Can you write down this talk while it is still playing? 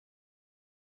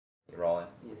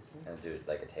and do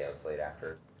like a tail slate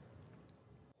after.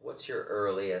 What's your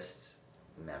earliest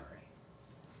memory?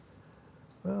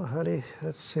 Well, honey,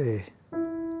 let's see.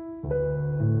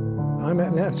 I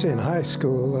met Nancy in high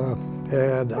school,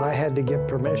 and I had to get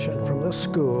permission from the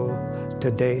school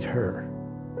to date her.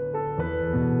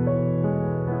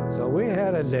 So we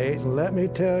had a date, and let me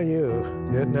tell you,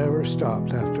 it never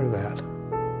stopped after that.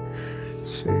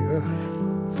 She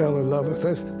fell in love with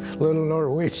this little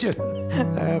Norwegian.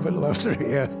 I haven't left her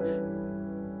yet.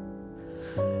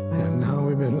 And now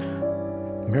we've been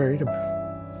married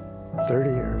 30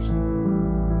 years.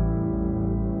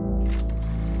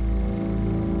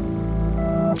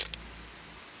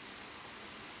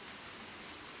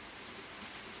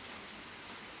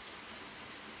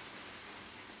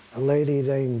 A lady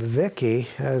named Vicki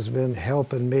has been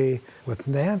helping me with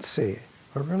Nancy.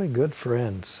 We're really good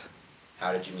friends.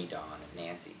 How did you meet Dawn and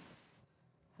Nancy?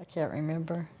 I can't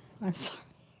remember. I'm sorry.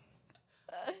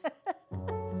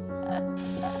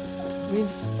 We've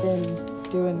been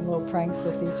doing little pranks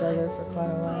with each other for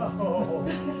quite a while. Oh,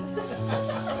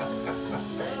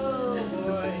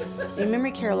 boy. In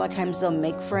memory care, a lot of times they'll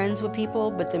make friends with people,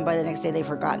 but then by the next day they've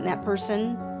forgotten that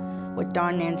person. With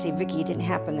Dawn, Nancy, Vicki, it didn't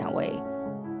happen that way.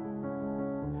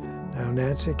 Now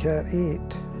Nancy can't eat.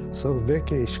 So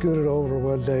Vicki scooted over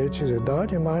one day and she said, Dawn,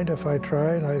 do you mind if I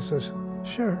try? And I said,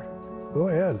 sure, go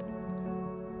ahead.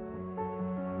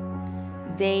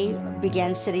 They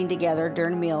began sitting together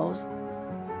during meals.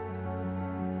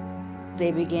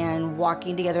 They began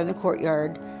walking together in the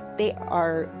courtyard. They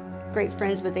are great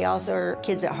friends, but they also are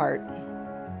kids at heart.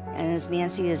 And as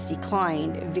Nancy has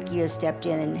declined, Vicki has stepped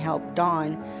in and helped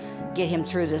Dawn get him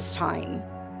through this time.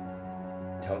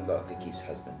 Tell me about Vicki's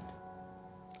husband.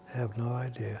 I have no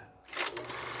idea.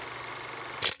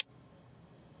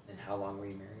 And how long were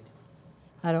you married?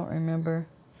 I don't remember.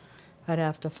 I'd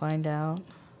have to find out.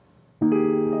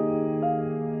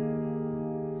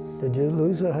 Did you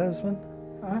lose a husband?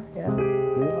 Huh? Yeah.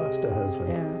 You lost a husband.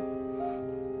 Yeah.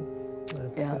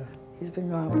 That's Yeah. He's been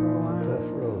gone for a while.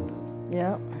 tough road.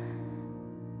 Yep.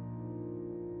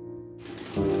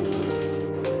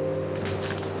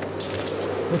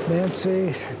 With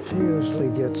Nancy, she usually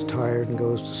gets tired and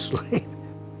goes to sleep.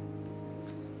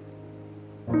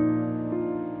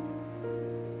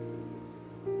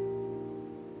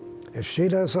 If she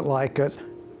doesn't like it,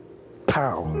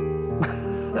 pow.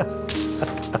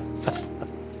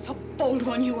 So bold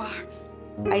one you are.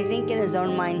 I think in his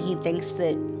own mind, he thinks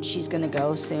that she's gonna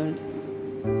go soon.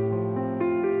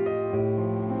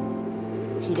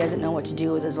 He doesn't know what to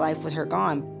do with his life with her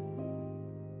gone.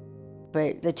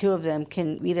 But the two of them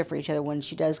can be there for each other when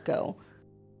she does go.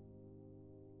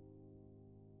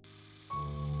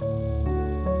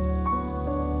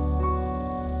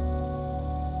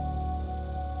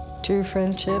 True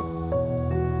friendship.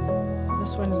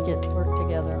 That's when you get to work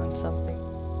together on something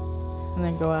and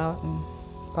then go out and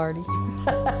party.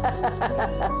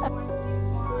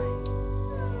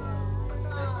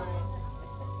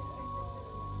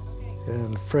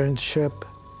 And friendship,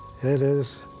 it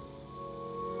is.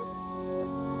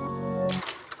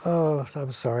 Oh,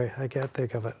 I'm sorry, I can't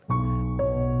think of it.